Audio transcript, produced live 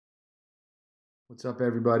What's up,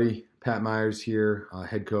 everybody? Pat Myers here,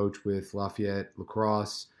 head coach with Lafayette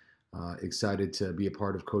Lacrosse. Excited to be a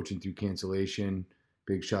part of Coaching Through Cancellation.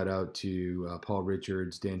 Big shout out to Paul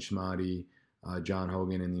Richards, Dan Schmatti, John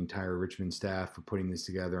Hogan, and the entire Richmond staff for putting this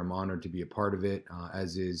together. I'm honored to be a part of it,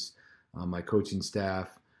 as is my coaching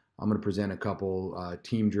staff. I'm going to present a couple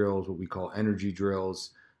team drills, what we call energy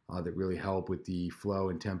drills, that really help with the flow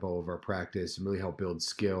and tempo of our practice and really help build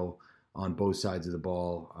skill on both sides of the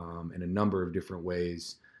ball in a number of different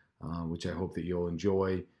ways, which I hope that you'll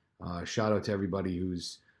enjoy. Shout out to everybody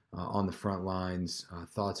who's on the front lines.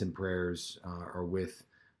 Thoughts and prayers are with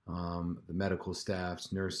the medical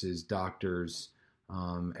staffs, nurses, doctors,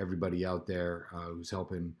 everybody out there who's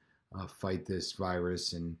helping fight this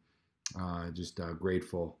virus, and just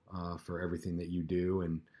grateful for everything that you do.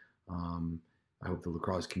 And I hope the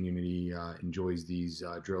lacrosse community enjoys these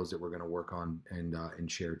drills that we're going to work on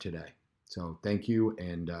and share today. So thank you,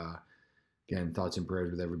 and again, thoughts and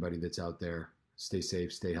prayers with everybody that's out there. Stay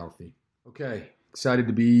safe, stay healthy. Okay, excited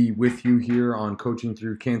to be with you here on Coaching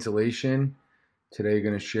Through Cancellation. Today,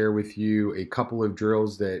 going to share with you a couple of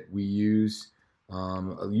drills that we use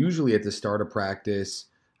usually at the start of practice,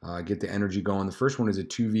 get the energy going. The first one is a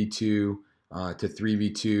 2v2 to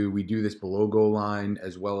 3v2. We do this below goal line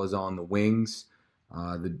as well as on the wings.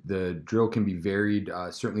 The drill can be varied,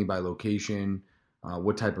 certainly by location,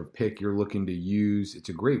 what type of pick you're looking to use. It's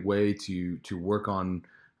a great way to work on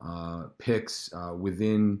picks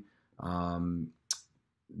within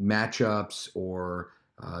matchups, or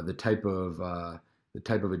the type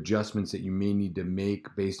of adjustments that you may need to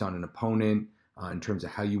make based on an opponent in terms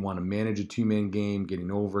of how you want to manage a two-man game,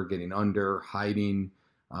 getting over, getting under, hiding,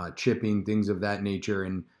 chipping, things of that nature.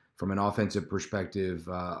 And from an offensive perspective,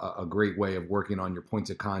 a great way of working on your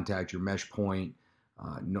points of contact, your mesh point,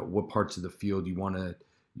 know what parts of the field you want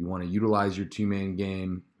to utilize your two-man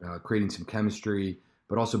game, creating some chemistry,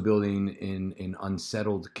 but also building in an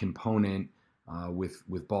unsettled component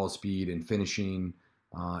with ball speed and finishing,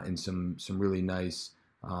 and some really nice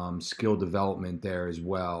skill development there as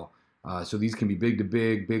well. So these can be big to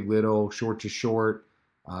big, big little, short to short.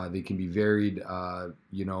 They can be varied,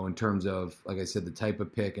 in terms of, like I said, the type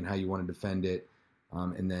of pick and how you want to defend it.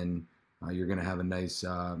 And then you're going to have a nice,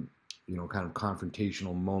 kind of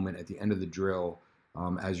confrontational moment at the end of the drill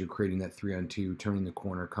as you're creating that 3-on-2, turning the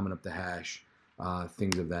corner, coming up the hash,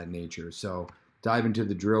 things of that nature. So dive into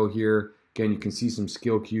the drill here. Again, you can see some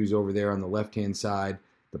skill cues over there on the left-hand side.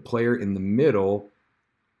 The player in the middle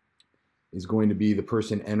is going to be the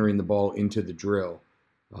person entering the ball into the drill.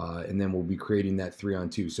 And then we'll be creating that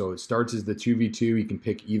 3-on-2. So it starts as the 2v2. You can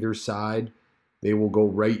pick either side. They will go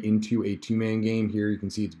right into a two-man game. Here you can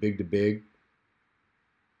see it's big to big,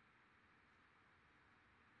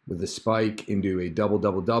 with a spike into a double,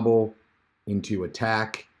 double, double, into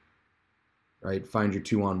attack, right? Find your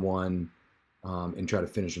 2-on-1 and try to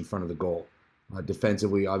finish in front of the goal.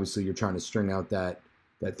 Defensively, obviously, you're trying to string out that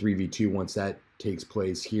 3v2 once that takes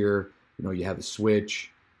place here. You have a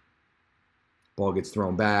switch. Ball gets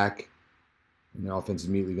thrown back, and the offense is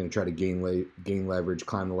immediately going to try to gain leverage,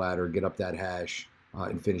 climb the ladder, get up that hash,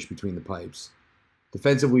 and finish between the pipes.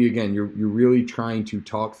 Defensively, again, you're really trying to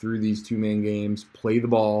talk through these two-man games, play the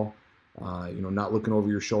ball, not looking over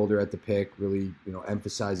your shoulder at the pick, really,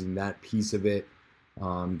 emphasizing that piece of it,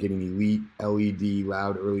 getting elite, LED,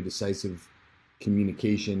 loud, early, decisive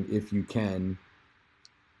communication if you can,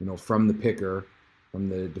 from the picker, from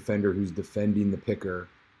the defender who's defending the picker,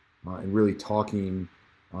 and really talking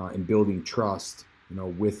and building trust,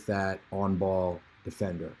 with that on-ball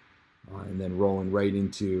defender. And then rolling right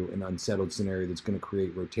into an unsettled scenario that's going to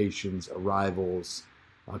create rotations, arrivals,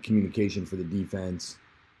 communication for the defense,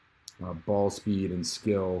 ball speed and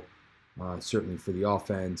skill, certainly for the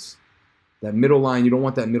offense. That middle line, you don't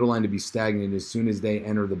want that middle line to be stagnant. As soon as they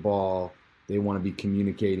enter the ball, they want to be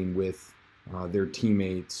communicating with their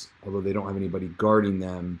teammates. Although they don't have anybody guarding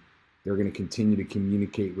them, they're going to continue to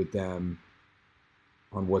communicate with them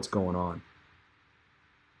on what's going on.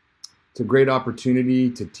 It's a great opportunity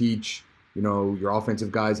to teach, your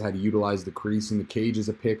offensive guys how to utilize the crease and the cage as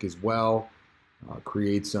a pick as well,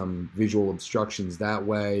 create some visual obstructions that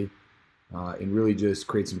way, and really just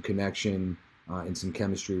create some connection and some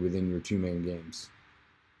chemistry within your two-man games.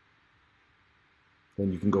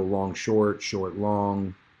 Then you can go long, short, short,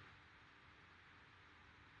 long.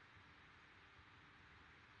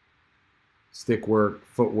 Stick work,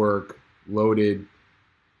 footwork, loaded,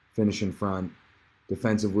 finish in front.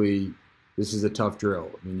 Defensively, this is a tough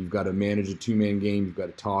drill. You've got to manage a two-man game. You've got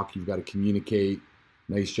to talk. You've got to communicate.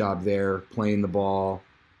 Nice job there, playing the ball,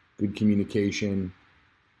 good communication,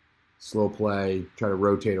 slow play, try to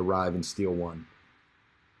rotate, arrive, and steal one.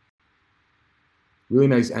 really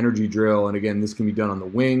nice energy drill. And again, this can be done on the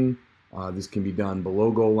wing. This can be done below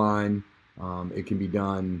goal line. It can be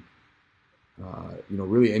done,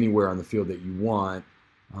 really anywhere on the field that you want.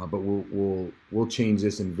 But we'll change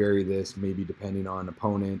this and vary this, maybe depending on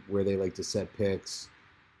opponent, where they like to set picks,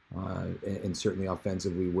 and certainly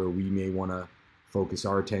offensively where we may want to focus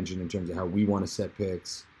our attention in terms of how we want to set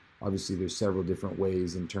picks. Obviously, there's several different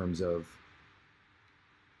ways in terms of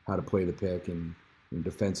how to play the pick, and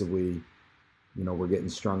defensively, we're getting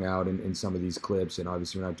strung out in some of these clips, and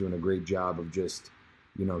obviously we're not doing a great job of just,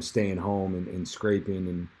 staying home and scraping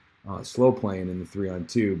and slow playing in the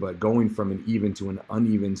 3-on-2. But going from an even to an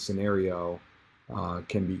uneven scenario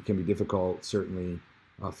can be difficult, certainly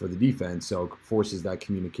for the defense. So it forces that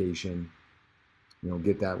communication.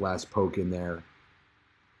 Get that last poke in there.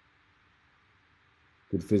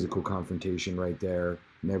 Good physical confrontation right there.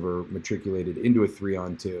 Never matriculated into a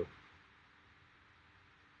 3-on-2.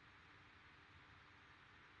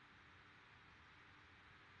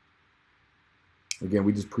 Again,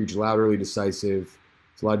 we just preach loud, early, decisive.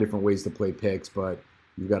 There's a lot of different ways to play picks, but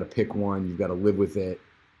you've got to pick one. You've got to live with it,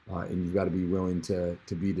 and you've got to be willing to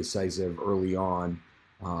be decisive early on,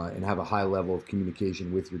 and have a high level of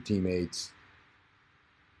communication with your teammates.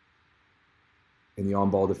 And the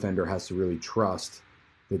on-ball defender has to really trust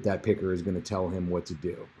that picker is going to tell him what to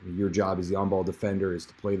do. I mean, your job as the on-ball defender is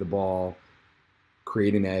to play the ball,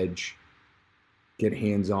 create an edge, get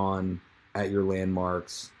hands-on at your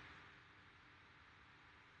landmarks.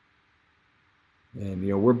 And,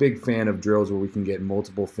 we're a big fan of drills where we can get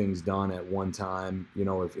multiple things done at one time.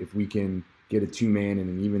 If we can get a two-man in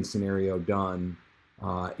an even scenario done,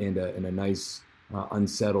 and a nice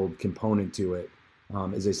unsettled component to it.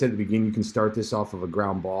 As I said at the beginning, you can start this off of a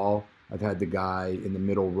ground ball. I've had the guy in the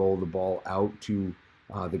middle roll the ball out to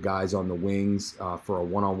the guys on the wings for a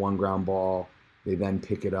one-on-one ground ball. They then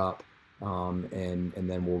pick it up, and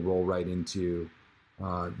then we'll roll right into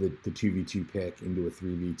the 2v2 pick into a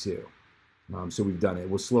 3v2. So we've done it.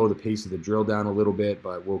 We'll slow the pace of the drill down a little bit,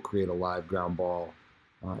 but we'll create a live ground ball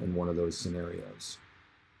in one of those scenarios.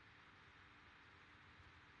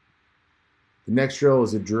 The next drill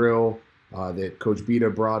is a drill that Coach Beta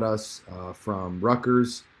brought us from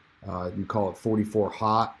Rutgers. We call it 44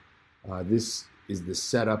 hot. This is the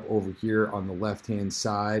setup over here on the left-hand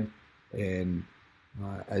side. And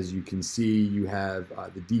as you can see, you have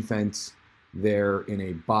the defense there in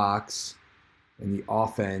a box and the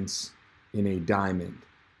offense in a diamond.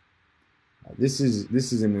 This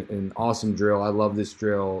is an awesome drill. I love this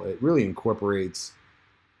drill. It really incorporates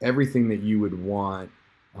everything that you would want,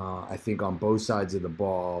 I think, on both sides of the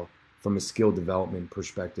ball from a skill development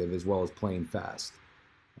perspective, as well as playing fast.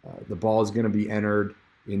 The ball is going to be entered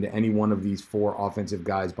into any one of these four offensive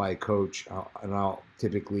guys by a coach, and I'll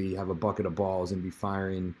typically have a bucket of balls and be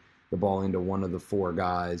firing the ball into one of the four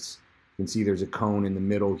guys. You can see there's a cone in the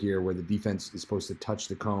middle here where the defense is supposed to touch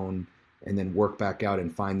the cone and then work back out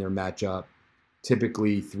and find their matchup.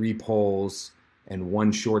 Typically 3 poles and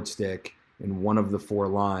 1 short stick and one of the 4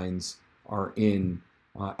 lines are in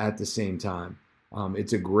at the same time.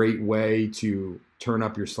 It's a great way to turn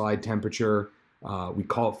up your slide temperature. We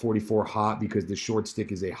call it 44 hot because the short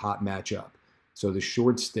stick is a hot matchup. So the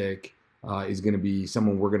short stick is going to be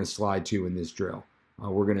someone we're going to slide to in this drill.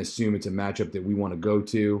 We're going to assume it's a matchup that we want to go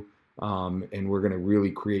to, and we're going to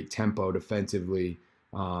really create tempo defensively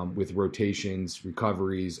with rotations,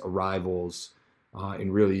 recoveries, arrivals,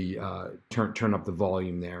 and really turn up the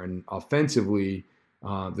volume there. And offensively,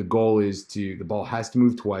 the goal is the ball has to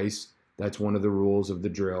move twice. That's one of the rules of the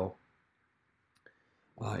drill.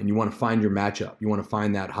 And you want to find your matchup. You want to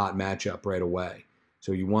find that hot matchup right away.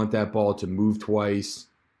 So you want that ball to move twice.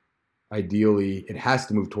 Ideally, it has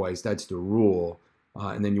to move twice. That's the rule.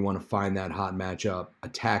 And then you want to find that hot matchup,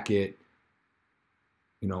 attack it,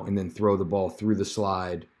 and then throw the ball through the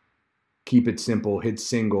slide. Keep it simple, hit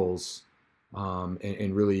singles,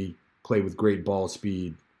 and really play with great ball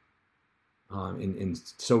speed. And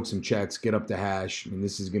soak some checks, get up the hash. And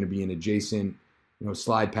this is going to be an adjacent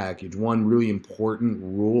slide package. One really important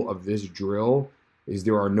rule of this drill is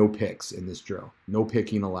there are no picks in this drill. No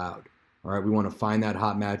picking allowed. All right, we want to find that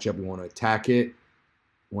hot matchup. We want to attack it.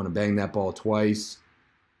 We want to bang that ball twice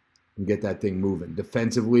and get that thing moving.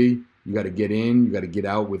 Defensively, you got to get in. You got to get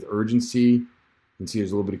out with urgency. You can see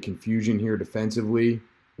there's a little bit of confusion here defensively.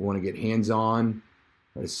 We want to get hands-on,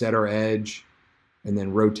 try to set our edge, and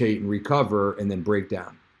then rotate and recover, and then break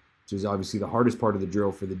down, which is obviously the hardest part of the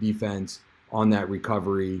drill for the defense. On that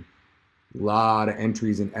recovery, a lot of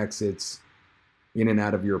entries and exits in and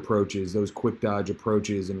out of your approaches. Those quick dodge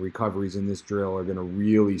approaches and recoveries in this drill are going to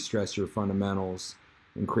really stress your fundamentals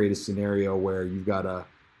and create a scenario where you've got to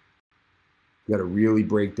You got to really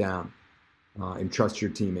break down and trust your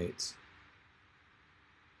teammates.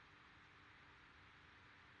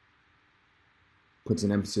 Puts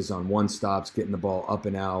an emphasis on one stops, getting the ball up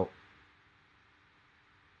and out.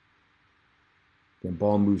 Then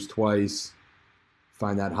ball moves twice.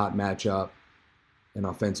 Find that hot matchup. And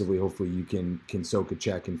offensively, hopefully you can soak a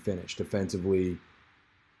check and finish. Defensively,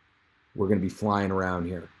 we're going to be flying around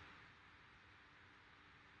here.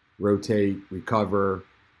 Rotate, recover,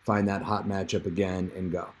 find that hot matchup again,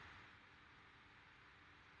 and go.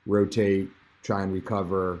 Rotate, try and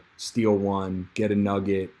recover, steal one, get a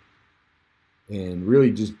nugget, and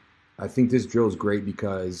really just, I think this drill is great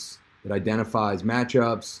because it identifies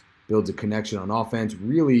matchups, builds a connection on offense,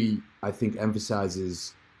 really, I think,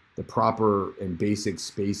 emphasizes the proper and basic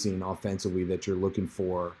spacing offensively that you're looking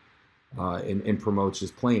for, and promotes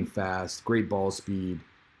just playing fast, great ball speed,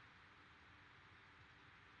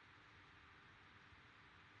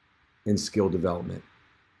 and skill development.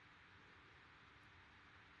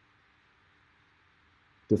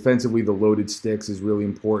 Defensively, the loaded sticks is really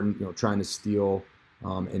important, trying to steal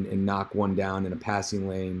and knock one down in a passing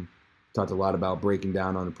lane. Talked a lot about breaking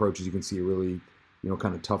down on approaches. You can see a really,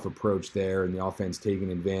 kind of tough approach there, and the offense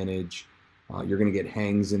taking advantage. You're going to get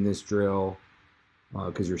hangs in this drill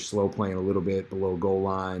because you're slow playing a little bit below goal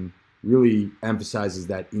line. Really emphasizes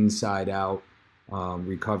that inside out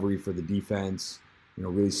recovery for the defense.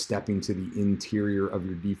 Really stepping to the interior of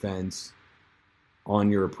your defense on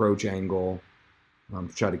your approach angle to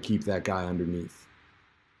try to keep that guy underneath.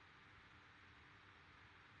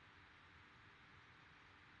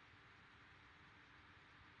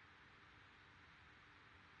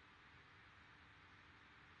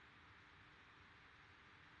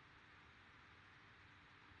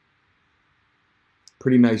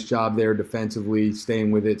 Pretty nice job there defensively, staying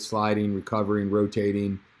with it, sliding, recovering,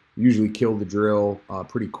 rotating. Usually kill the drill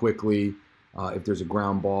pretty quickly. If there's a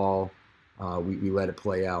ground ball, we let it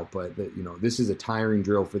play out. But this is a tiring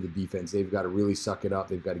drill for the defense. They've got to really suck it up.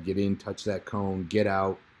 They've got to get in, touch that cone, get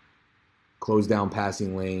out, close down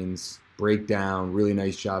passing lanes, break down. Really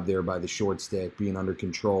nice job there by the short stick, being under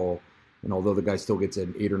control. And although the guy still gets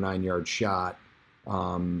an 8 or 9 yard shot,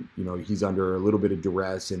 he's under a little bit of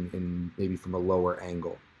duress and maybe from a lower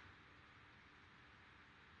angle.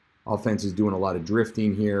 Offense is doing a lot of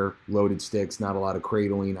drifting here, loaded sticks, not a lot of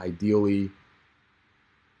cradling. Ideally,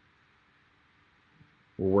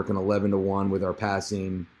 we're working 11-1 with our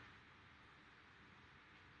passing.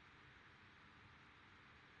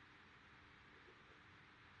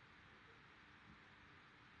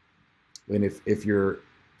 And if you're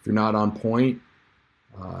not on point,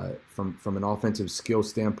 from an offensive skill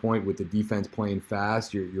standpoint, with the defense playing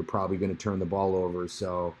fast, you're probably going to turn the ball over.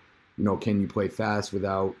 So, can you play fast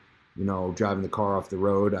without, driving the car off the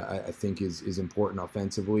road? I think is important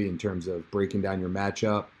offensively in terms of breaking down your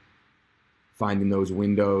matchup, finding those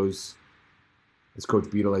windows. As Coach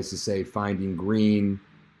Beadle likes to say, finding green,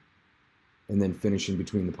 and then finishing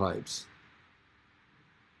between the pipes.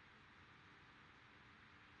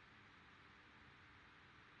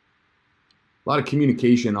 A lot of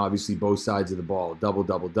communication, obviously, both sides of the ball. Double,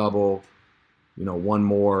 double, double. One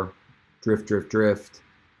more. Drift, drift, drift.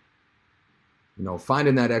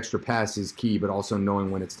 Finding that extra pass is key, but also knowing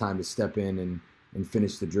when it's time to step in and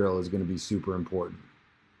finish the drill is going to be super important.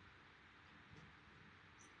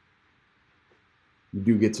 You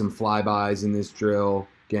do get some flybys in this drill.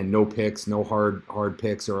 Again, no picks, no hard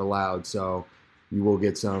picks are allowed, so you will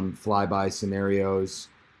get some flyby scenarios.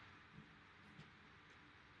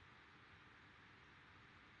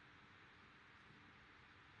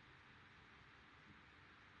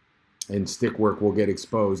 And stick work will get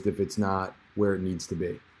exposed if it's not where it needs to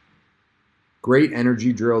be. Great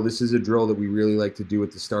energy drill. This is a drill that we really like to do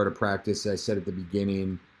at the start of practice. As I said at the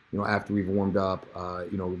beginning, after we've warmed up,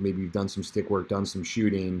 maybe you've done some stick work, done some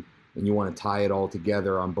shooting, and you want to tie it all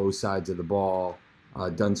together on both sides of the ball,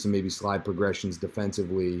 done some maybe slide progressions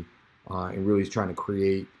defensively, and really trying to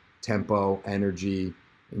create tempo, energy,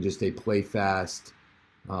 and just a play fast,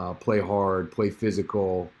 play hard, play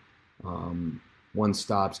physical, one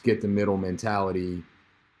stops, get the middle mentality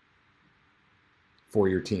for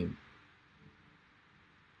your team.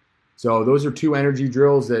 So those are two energy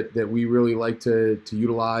drills that we really like to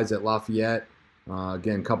utilize at Lafayette.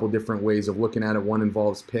 Again, a couple different ways of looking at it. One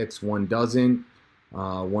involves picks, one doesn't.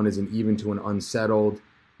 One is an even to an unsettled,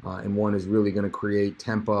 and one is really going to create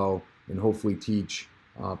tempo and hopefully teach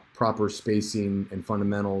proper spacing and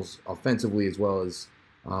fundamentals offensively, as well as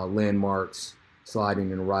landmarks,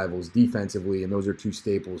 sliding, and arrivals defensively. And those are two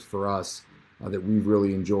staples for us that we've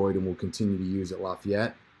really enjoyed and will continue to use at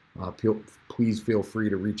Lafayette. Please feel free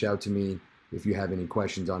to reach out to me if you have any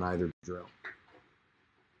questions on either drill.